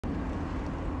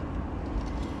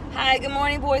Hi, good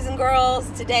morning, boys and girls.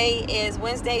 Today is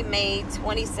Wednesday, May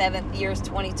 27th, years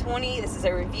 2020. This is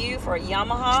a review for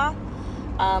Yamaha.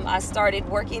 I started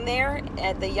working there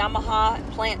at the Yamaha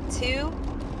Plant 2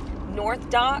 North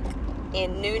Dock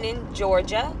in Newnan,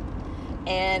 Georgia.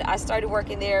 And I started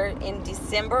working there in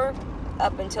December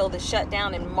up until the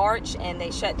shutdown in March. And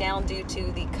they shut down due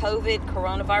to the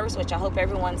coronavirus, which I hope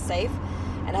everyone's safe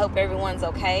and I hope everyone's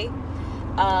okay.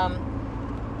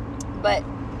 But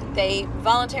they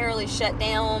voluntarily shut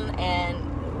down,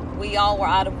 and we all were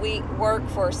out of work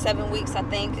for 7 weeks, I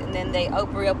think, and then they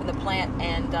reopened the plant,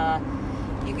 and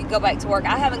you could go back to work.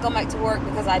 I haven't gone back to work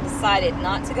because I decided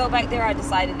not to go back there. I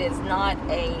decided it's not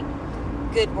a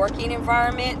good working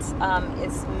environment.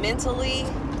 It's mentally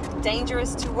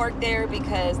dangerous to work there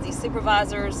because the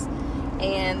supervisors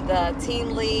and the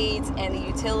team leads and the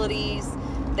utilities,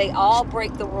 they all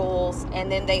break the rules, and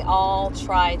then they all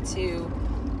try to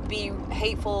be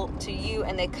hateful to you,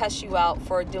 and they cuss you out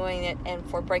for doing it and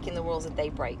for breaking the rules that they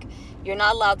break. You're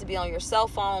not allowed to be on your cell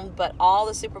phone, but all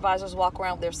the supervisors walk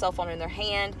around with their cell phone in their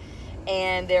hand,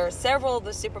 and there are several of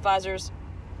the supervisors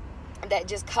that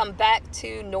just come back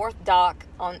to North Dock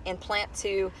in Plant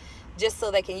 2 just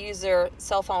so they can use their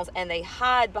cell phones, and they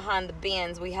hide behind the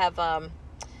bins. We have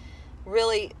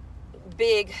really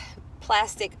big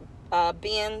plastic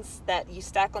bins that you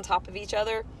stack on top of each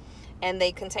other, and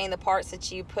they contain the parts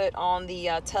that you put on the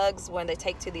tugs when they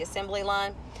take to the assembly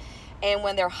line. And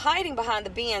when they're hiding behind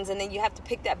the bins, and then you have to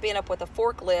pick that bin up with a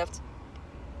forklift,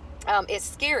 it's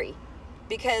scary,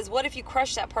 because what if you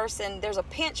crush that person? There's a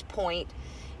pinch point.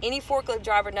 Any forklift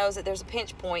driver knows that there's a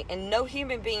pinch point, and no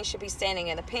human being should be standing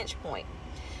in the pinch point.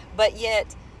 But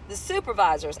yet the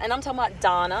supervisors, and I'm talking about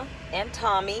Donna and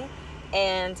Tommy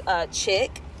and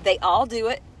Chick, they all do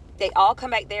it. They all come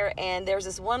back there, and there's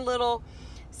this one little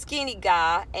skinny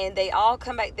guy, and they all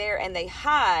come back there and they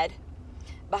hide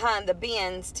behind the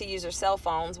bins to use their cell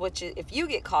phones, which if you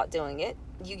get caught doing it,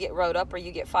 you get wrote up or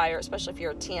you get fired, especially if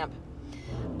you're a temp.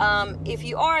 If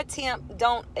you are a temp,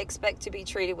 don't expect to be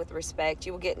treated with respect.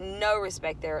 You will get no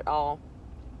respect there at all.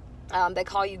 They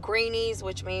call you greenies,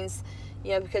 which means,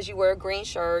 because you wear a green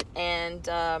shirt, and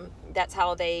that's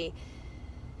how they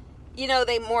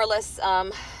more or less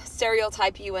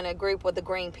stereotype you in a group with the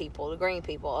green people.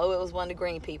 Oh, it was one of the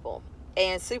green people.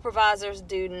 And supervisors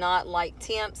do not like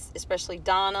temps, especially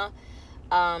Donna.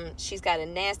 She's got a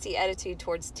nasty attitude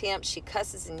towards temps. She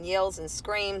cusses and yells and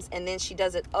screams, and then she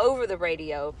does it over the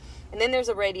radio. And then there's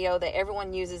a radio that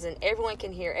everyone uses, and everyone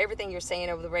can hear everything you're saying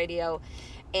over the radio.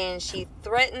 And she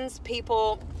threatens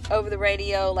people over the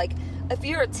radio. Like, if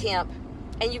you're a temp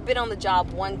and you've been on the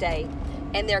job one day,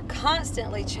 and they're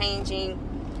constantly changing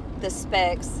the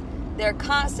specs, they're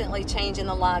constantly changing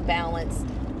the line balance,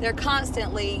 they're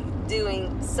constantly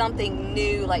doing something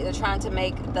new, like they're trying to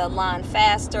make the line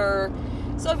faster.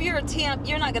 So if you're a temp,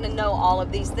 you're not going to know all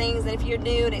of these things. And if you're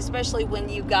new, and especially when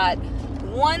you've got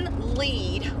one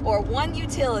lead or one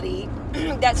utility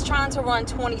that's trying to run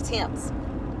 20 temps,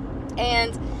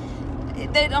 and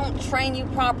they don't train you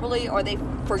properly, or they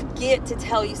forget to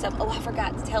tell you something. Oh, I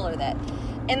forgot to tell her that.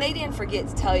 And they didn't forget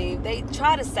to tell you. They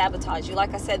try to sabotage you.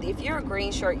 Like I said, if you're a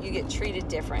green shirt, you get treated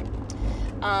different.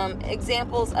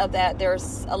 Examples of that,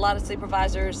 there's a lot of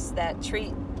supervisors that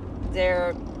treat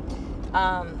their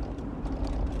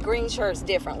green shirts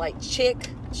different. Like Chick,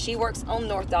 she works on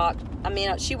North Dock.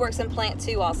 She works in Plant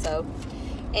 2 also.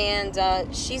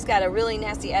 And she's got a really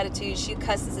nasty attitude. She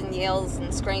cusses and yells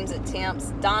and screams at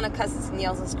temps. Donna cusses and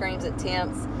yells and screams at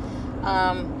temps.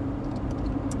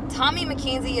 Tommy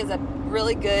McKenzie is a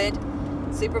really good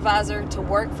supervisor to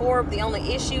work for. The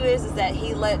only issue is that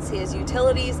he lets his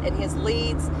utilities and his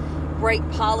leads break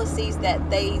policies that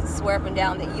they swear up and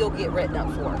down that you'll get written up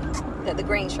for, that the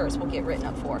green shirts will get written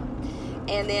up for.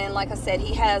 And then, like I said,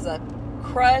 he has a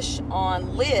crush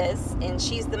on Liz, and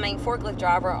she's the main forklift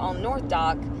driver on North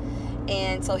Dock,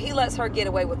 and so he lets her get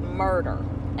away with murder.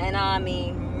 And I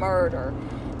mean murder.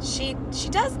 She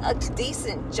does a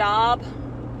decent job.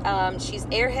 She's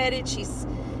airheaded.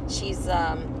 She's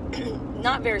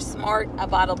not very smart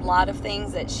about a lot of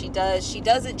things that she does. She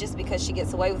does it just because she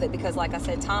gets away with it, because, like I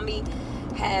said, Tommy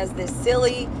has this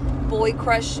silly boy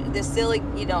crush, this silly,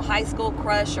 high school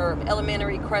crush or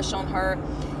elementary crush on her.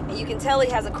 And you can tell he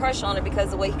has a crush on her because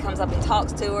the way he comes up and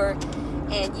talks to her.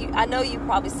 And I know you've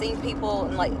probably seen people,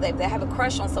 and like they have a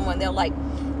crush on someone, they'll like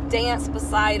dance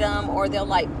beside them, or they'll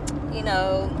like,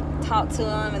 talk to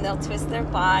them, and they'll twist their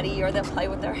body, or they'll play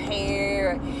with their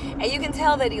hair. And you can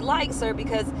tell that he likes her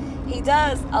because he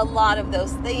does a lot of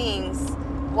those things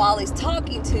while he's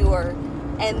talking to her.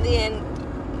 And then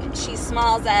she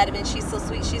smiles at him, and she's so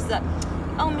sweet. She's like,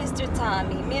 "Oh, Mr.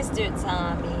 Tommy, Mr.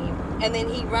 Tommy." And then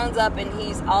he runs up and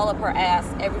he's all up her ass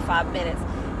every 5 minutes.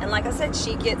 And like I said,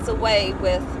 she gets away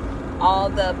with all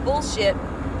the bullshit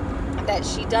that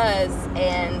she does,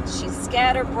 and she's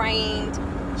scatterbrained.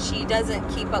 She doesn't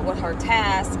keep up with her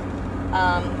task.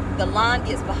 The line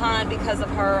gets behind because of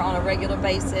her on a regular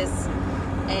basis.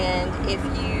 And if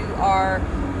you are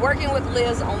working with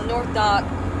Liz on North Dock,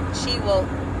 she will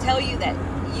tell you that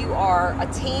you are a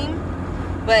team,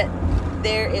 but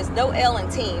there is no L in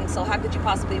team, so how could you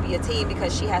possibly be a team,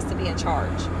 because she has to be in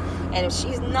charge. And if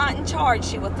she's not in charge,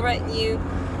 she will threaten you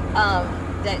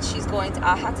that she's going to,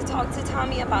 I have to talk to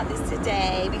Tommy about this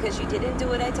today because you didn't do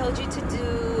what I told you to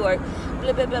do, or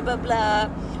blah, blah, blah, blah, blah.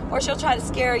 Or she'll try to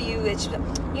scare you.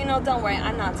 You know, don't worry,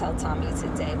 I'm not tell Tommy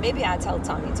today. Maybe I'll tell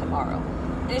Tommy tomorrow.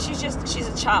 And she's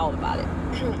a child about it.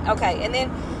 Okay, and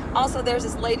then also there's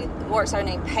this lady that works there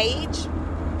named Paige.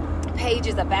 Paige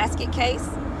is a basket case.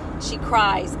 She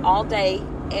cries all day,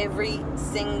 every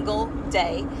single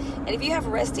day. And if you have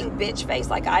resting bitch face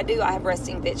like I do, I have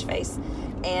resting bitch face.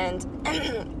 And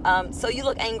so you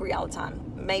look angry all the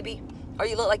time, maybe. Or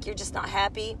you look like you're just not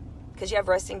happy because you have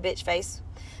resting bitch face.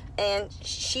 And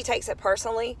she takes it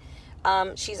personally.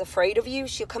 She's afraid of you.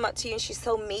 She'll come up to you and she's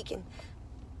so meek and,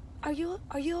 are you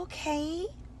okay?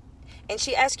 And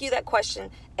she asks you that question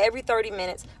every 30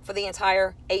 minutes for the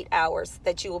entire 8 hours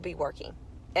that you will be working.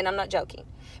 And I'm not joking.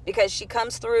 Because she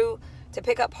comes through to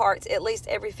pick up parts at least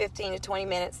every 15 to 20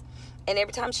 minutes. And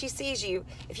every time she sees you,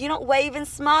 if you don't wave and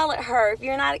smile at her, if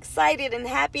you're not excited and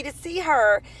happy to see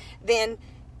her, then,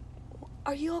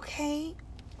 are you okay?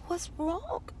 What's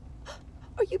wrong?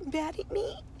 Are you mad at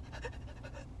me?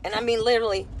 And I mean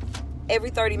literally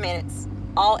every 30 minutes,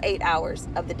 all 8 hours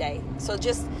of the day. So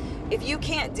just, if you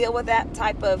can't deal with that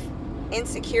type of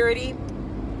insecurity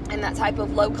and that type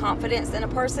of low confidence in a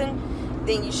person,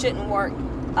 then you shouldn't work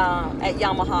at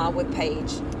Yamaha with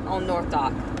Paige on North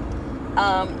Dock.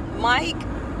 Mike,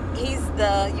 he's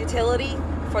the utility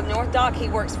for North Dock. He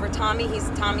works for Tommy. He's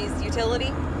Tommy's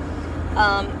utility.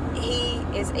 He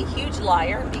is a huge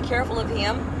liar. Be careful of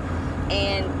him.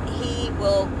 And he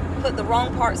will put the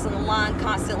wrong parts on the line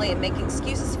constantly and make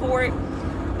excuses for it.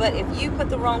 But if you put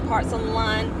the wrong parts on the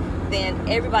line, then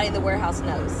everybody in the warehouse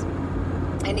knows.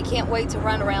 And he can't wait to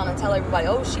run around and tell everybody,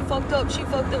 oh, she fucked up, she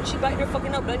back there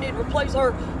fucking up, and I need to replace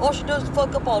her. All she does is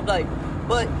fuck up all day.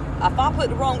 But if I put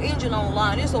the wrong engine on the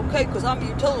line, it's okay because I'm a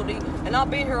utility, and I've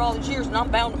been here all these years, and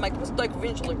I'm bound to make a mistake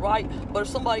eventually, right? But if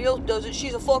somebody else does it,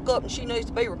 she's a fuck up, and she needs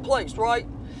to be replaced, right?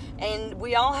 And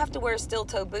we all have to wear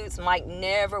steel-toe boots. Mike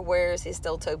never wears his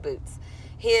steel-toe boots.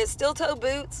 His steel-toe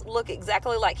boots look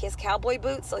exactly like his cowboy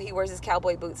boots, so he wears his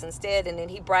cowboy boots instead, and then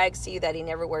he brags to you that he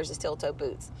never wears his steel-toe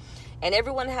boots. And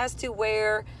everyone has to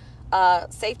wear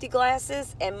safety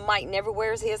glasses, and Mike never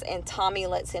wears his, and Tommy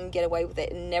lets him get away with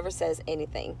it and never says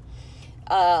anything.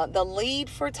 The lead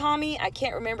for Tommy, I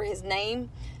can't remember his name,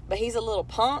 but he's a little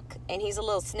punk, and he's a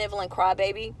little sniveling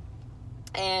crybaby.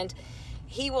 And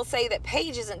he will say that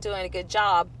Paige isn't doing a good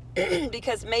job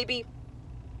because maybe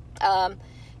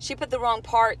she put the wrong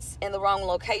parts in the wrong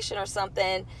location or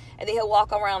something, and then he'll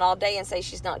walk around all day and say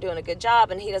she's not doing a good job,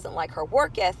 and he doesn't like her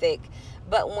work ethic.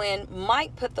 But when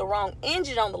Mike put the wrong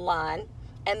engine on the line,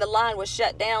 and the line was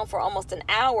shut down for almost an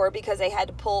hour because they had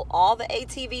to pull all the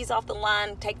ATVs off the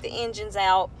line, take the engines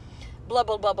out, blah,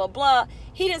 blah, blah, blah, blah,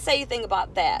 he didn't say anything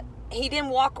about that. He didn't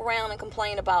walk around and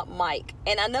complain about Mike.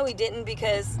 And I know he didn't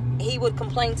because he would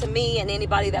complain to me and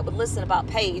anybody that would listen about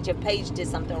Paige if Paige did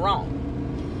something wrong.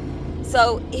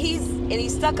 So he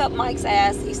stuck up Mike's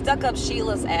ass. He stuck up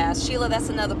Sheila's ass. Sheila, that's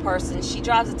another person. She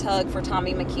drives a tug for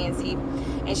Tommy McKenzie.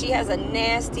 And she has a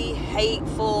nasty,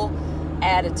 hateful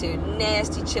attitude,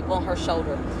 nasty chip on her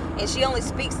shoulder. And she only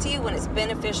speaks to you when it's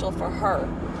beneficial for her.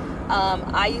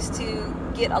 I used to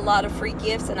get a lot of free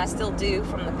gifts, and I still do,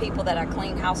 from the people that I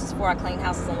clean houses for. I clean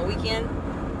houses on the weekend.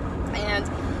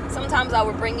 And sometimes I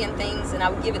would bring in things and I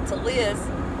would give it to Liz.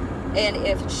 And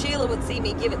if Sheila would see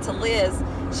me give it to Liz,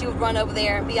 she would run over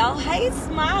there and be all, hey,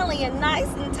 smiley and nice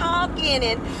and talking.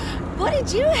 And what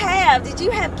did you have? Did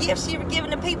you have gifts you were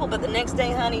giving to people? But the next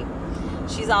day, honey,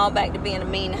 she's all back to being a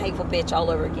mean, hateful bitch all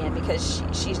over again because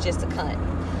she's just a cunt.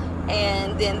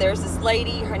 And then there's this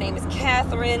lady. Her name is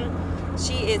Catherine.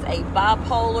 She is a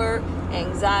bipolar,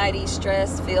 anxiety,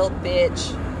 stress-filled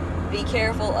bitch. Be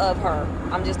careful of her.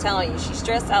 I'm just telling you, she's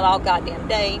stressed out all goddamn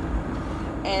day.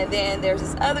 And then there's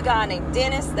this other guy named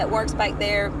Dennis that works back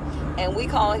there, and we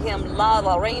call him La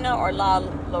Lorena or La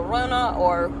Llorona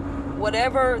or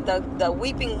whatever, the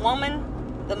Weeping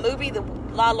Woman, the movie, the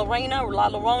La Lorena or La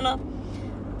Llorona,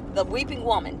 the Weeping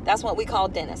Woman. That's what we call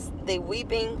Dennis, the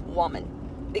Weeping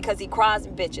Woman, because he cries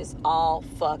and bitches all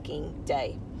fucking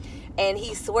day. And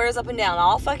he swears up and down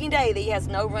all fucking day that he has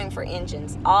no room for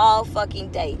engines. All fucking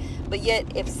day. But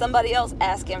yet, if somebody else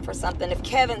asks him for something, if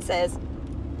Kevin says,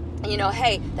 you know,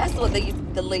 hey, that's what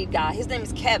the lead guy, his name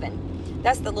is Kevin.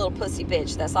 That's the little pussy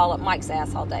bitch that's all up Mike's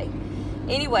ass all day.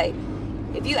 Anyway,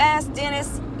 if you ask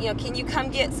Dennis, you know, can you come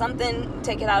get something,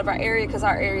 take it out of our area because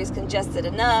our area is congested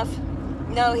enough?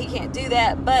 No, he can't do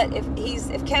that. But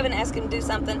if Kevin asks him to do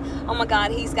something, oh my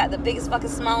God, he's got the biggest fucking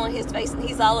smile on his face and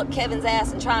he's all up Kevin's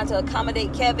ass and trying to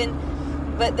accommodate Kevin.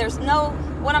 But there's no,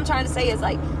 what I'm trying to say is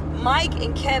like Mike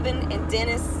and Kevin and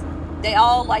Dennis, they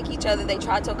all like each other. They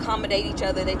try to accommodate each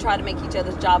other. They try to make each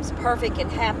other's jobs perfect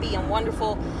and happy and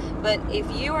wonderful. But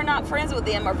if you are not friends with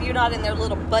them, or if you're not in their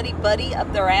little buddy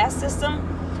up their ass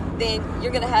system, then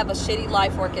you're going to have a shitty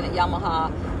life working at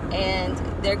Yamaha, and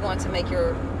they're going to make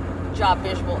your job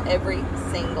miserable every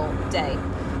single day.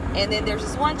 And then there's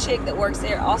this one chick that works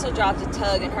there, also drives a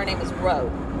tug, and her name is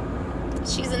Ro.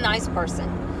 She's a nice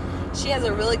person. She has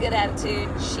a really good attitude.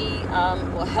 She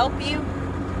will help you.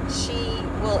 She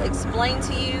will explain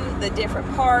to you the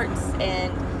different parts,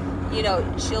 and you know,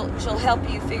 she'll help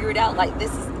you figure it out. Like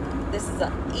this is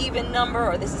an even number,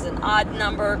 or this is an odd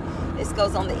number. This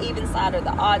goes on the even side or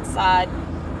the odd side,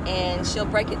 and she'll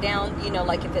break it down. You know,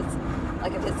 like if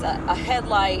it's a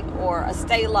headlight or a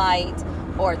stay light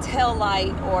or a tail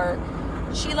light, or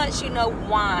she lets you know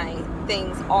why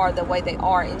things are the way they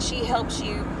are, and she helps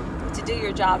you to do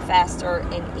your job faster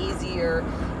and easier.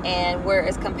 And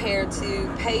whereas compared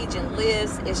to Paige and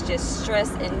Liz, it's just stress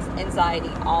and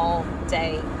anxiety all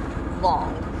day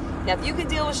long. Now, if you can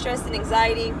deal with stress and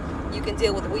anxiety, you can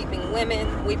deal with weeping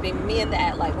men that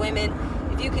act like women.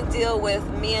 If you can deal with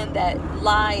men that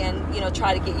lie and, you know,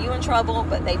 try to get you in trouble,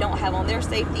 but they don't have on their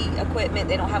safety equipment,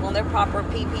 they don't have on their proper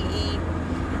PPE.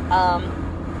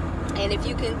 And if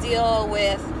you can deal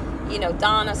with, you know,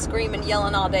 Donna screaming,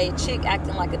 yelling all day, chick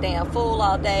acting like a damn fool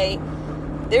all day.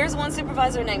 There's one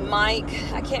supervisor named Mike.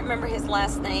 I can't remember his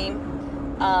last name.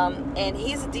 And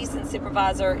he's a decent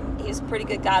supervisor. He's a pretty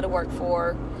good guy to work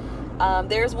for.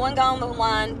 There's one guy on the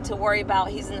line to worry about.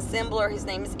 He's an assembler. His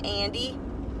name is Andy.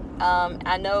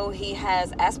 I know he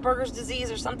has Asperger's disease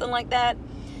or something like that.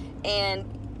 And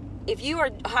if you are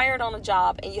hired on a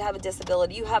job and you have a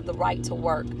disability, you have the right to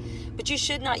work. But you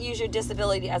should not use your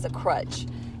disability as a crutch.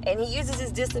 And he uses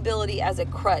his disability as a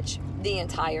crutch the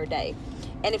entire day.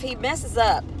 And if he messes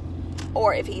up,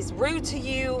 or if he's rude to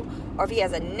you, or if he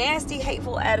has a nasty,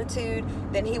 hateful attitude,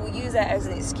 then he will use that as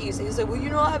an excuse. He'll say, well, you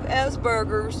know, I have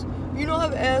Asperger's. You know, I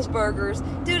have Asperger's.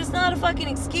 Dude, it's not a fucking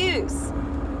excuse.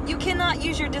 You cannot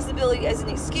use your disability as an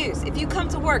excuse. If you come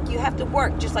to work, you have to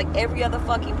work just like every other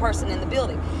fucking person in the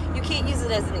building. You can't use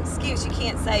it as an excuse. You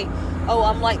can't say, oh,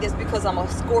 I'm like this because I'm a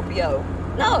Scorpio.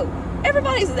 No,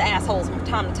 everybody's an asshole from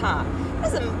time to time.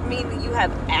 Doesn't mean that you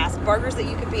have Asperger's, that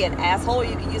you could be an asshole,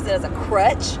 you can use it as a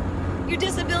crutch. Your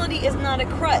disability is not a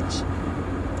crutch.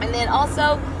 And then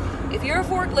also, if you're a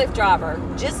forklift driver,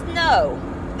 just know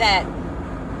that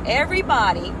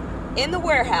everybody in the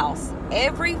warehouse,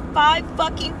 every 5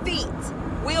 fucking feet,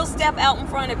 will step out in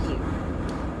front of you.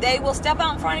 They will step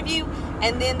out in front of you,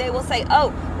 and then they will say, oh,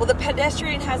 well, the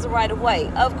pedestrian has the right of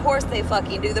way. Of course they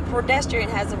fucking do. The pedestrian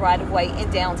has the right of way in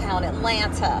downtown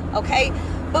Atlanta, okay?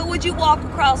 But would you walk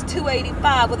across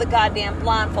 285 with a goddamn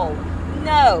blindfold?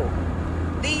 No.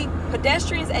 The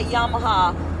pedestrians at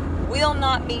Yamaha will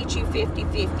not meet you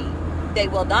 50-50. They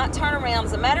will not turn around.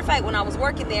 As a matter of fact, when I was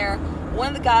working there, one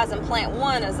of the guys in Plant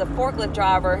 1 is a forklift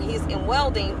driver. He's in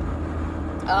welding,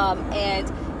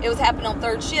 and it was happening on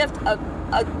third shift.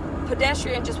 A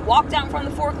pedestrian just walked out in front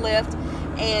of the forklift,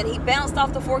 and he bounced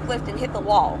off the forklift and hit the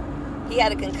wall. He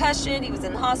had a concussion. He was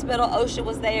in the hospital. OSHA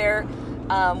was there.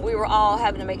 We were all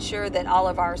having to make sure that all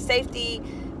of our safety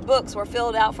books were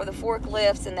filled out for the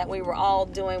forklifts, and that we were all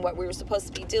doing what we were supposed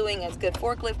to be doing as good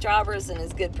forklift drivers and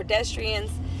as good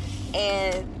pedestrians.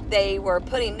 And they were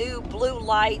putting new blue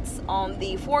lights on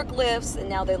the forklifts, and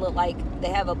now they look like they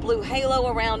have a blue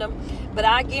halo around them. But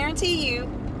I guarantee you,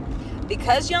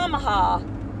 because Yamaha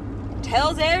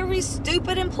tells every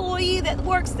stupid employee that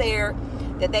works there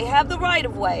that they have the right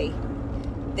of way,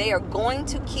 they are going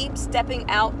to keep stepping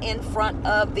out in front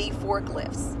of the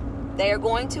forklifts. They are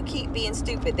going to keep being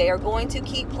stupid. They are going to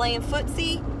keep playing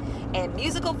footsie and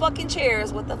musical fucking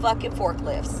chairs with the fucking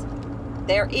forklifts.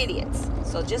 They're idiots.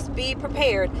 So just be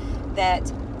prepared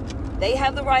that they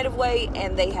have the right of way,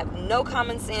 and they have no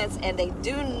common sense, and they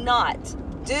do not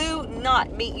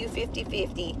meet you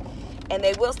 50-50. And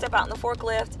they will step out in the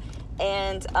forklift,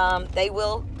 and they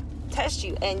will test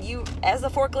you. And you, as a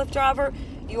forklift driver,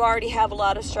 you already have a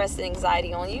lot of stress and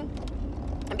anxiety on you,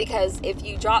 because if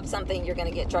you drop something, you're going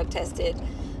to get drug tested.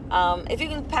 If you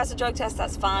can pass a drug test,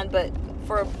 that's fine, but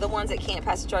for the ones that can't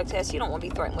pass a drug test, you don't want to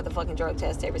be threatened with a fucking drug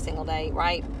test every single day,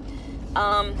 right?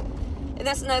 And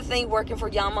that's another thing working for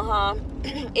Yamaha.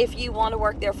 If you want to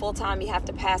work there full time, you have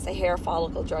to pass a hair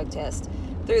follicle drug test.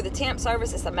 Through the temp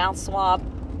service, it's a mouth swab.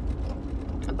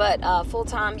 But full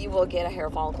time, you will get a hair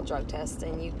follicle drug test,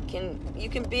 and you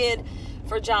can bid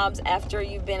for jobs after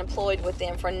you've been employed with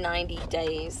them for 90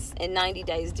 days. And 90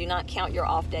 days, do not count your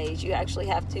off days. You actually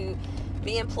have to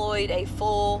be employed a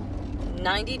full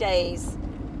 90 days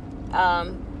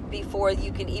before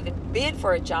you can even bid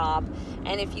for a job.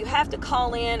 And if you have to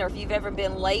call in, or if you've ever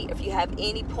been late, if you have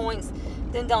any points,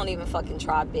 then don't even fucking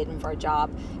try bidding for a job,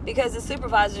 because the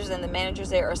supervisors and the managers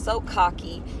there are so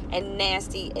cocky and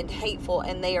nasty and hateful,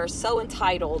 and they are so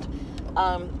entitled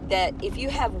that if you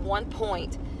have 1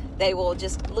 point, they will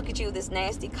just look at you with this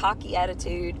nasty, cocky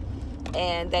attitude,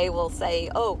 and they will say,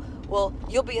 oh, well,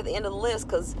 you'll be at the end of the list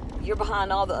because you're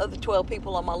behind all the other 12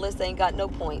 people on my list. They ain't got no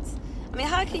points. I mean,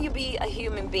 how can you be a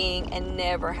human being and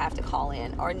never have to call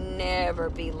in or never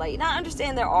be late? Now, I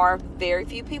understand there are very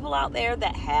few people out there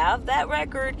that have that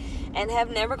record and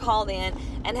have never called in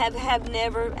and have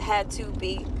never had to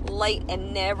be late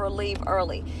and never leave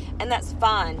early. And that's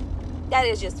fine. That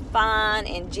is just fine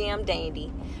and jam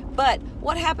dandy. But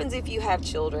what happens if you have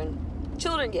children?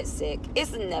 Children get sick.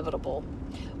 It's inevitable.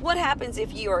 What happens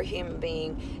if you are a human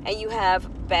being and you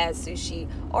have bad sushi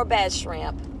or bad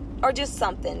shrimp, or just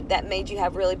something that made you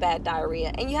have really bad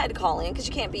diarrhea, and you had to call in because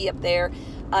you can't be up there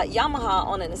Yamaha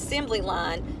on an assembly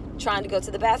line trying to go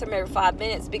to the bathroom every 5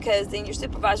 minutes, because then your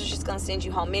supervisor's just going to send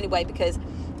you home anyway, because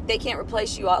they can't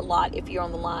replace you a lot if you're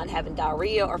on the line having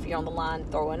diarrhea or if you're on the line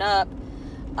throwing up.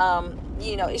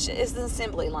 You know, it's an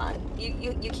assembly line.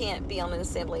 You can't be on an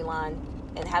assembly line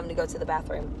and having to go to the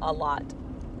bathroom a lot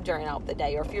during all the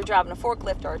day. Or if you're driving a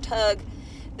forklift or a tug,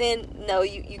 then no,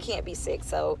 you can't be sick.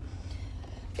 So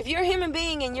if you're a human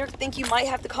being and you think you might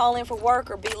have to call in for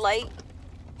work or be late,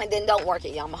 and then don't work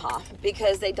at Yamaha,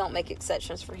 because they don't make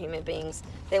exceptions for human beings.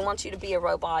 They want you to be a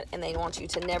robot, and they want you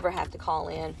to never have to call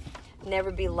in,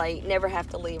 never be late, never have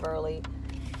to leave early.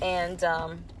 And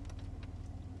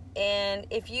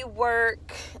if you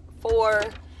work for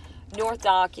North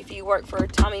Dock, if you work for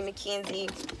Tommy McKenzie,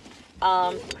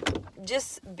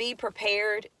 just be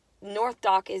prepared. North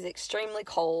Dock is extremely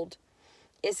cold.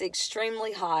 It's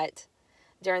extremely hot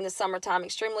during the summertime,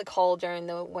 extremely cold during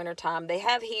the wintertime. They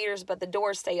have heaters, but the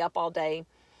doors stay up all day.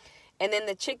 And then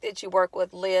the chick that you work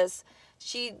with, Liz,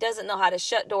 she doesn't know how to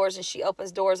shut doors, and she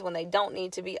opens doors when they don't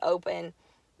need to be open.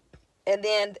 And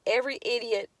then every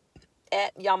idiot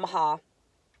at Yamaha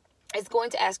is going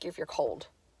to ask you if you're cold.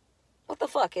 What the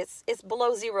fuck? It's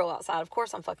below zero outside. Of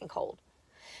course I'm fucking cold.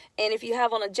 And if you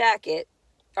have on a jacket,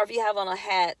 or if you have on a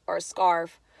hat or a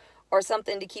scarf or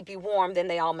something to keep you warm, then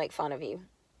they all make fun of you,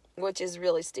 which is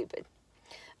really stupid.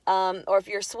 Or if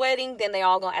you're sweating, then they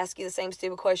all gonna ask you the same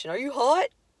stupid question. Are you hot?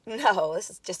 No, this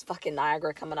is just fucking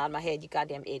Niagara coming out of my head, you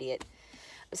goddamn idiot.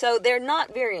 So they're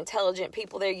not very intelligent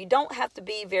people there. You don't have to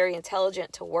be very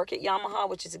intelligent to work at Yamaha,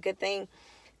 which is a good thing,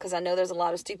 because I know there's a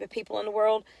lot of stupid people in the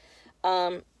world.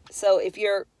 So if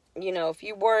you're, if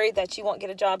you worry that you won't get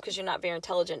a job because you're not very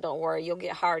intelligent, don't worry. You'll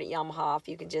get hired at Yamaha if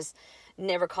you can just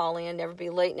never call in, never be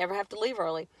late, never have to leave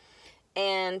early.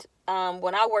 And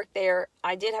when I worked there,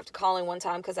 I did have to call in one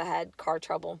time because I had car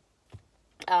trouble.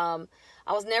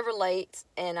 I was never late,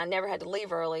 and I never had to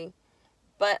leave early.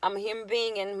 But I'm a human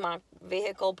being, and my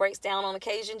vehicle breaks down on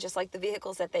occasion, just like the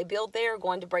vehicles that they build there are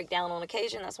going to break down on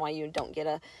occasion. That's why you don't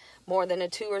get more than a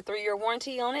 2 or 3 year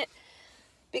warranty on it,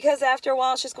 because after a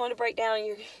while it's just going to break down, and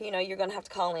you're going to have to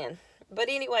call in. But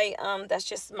anyway, that's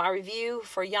just my review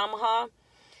for Yamaha.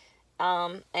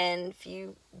 And if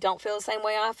you don't feel the same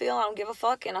way I feel, I don't give a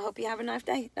fuck, and I hope you have a nice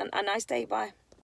day. Bye.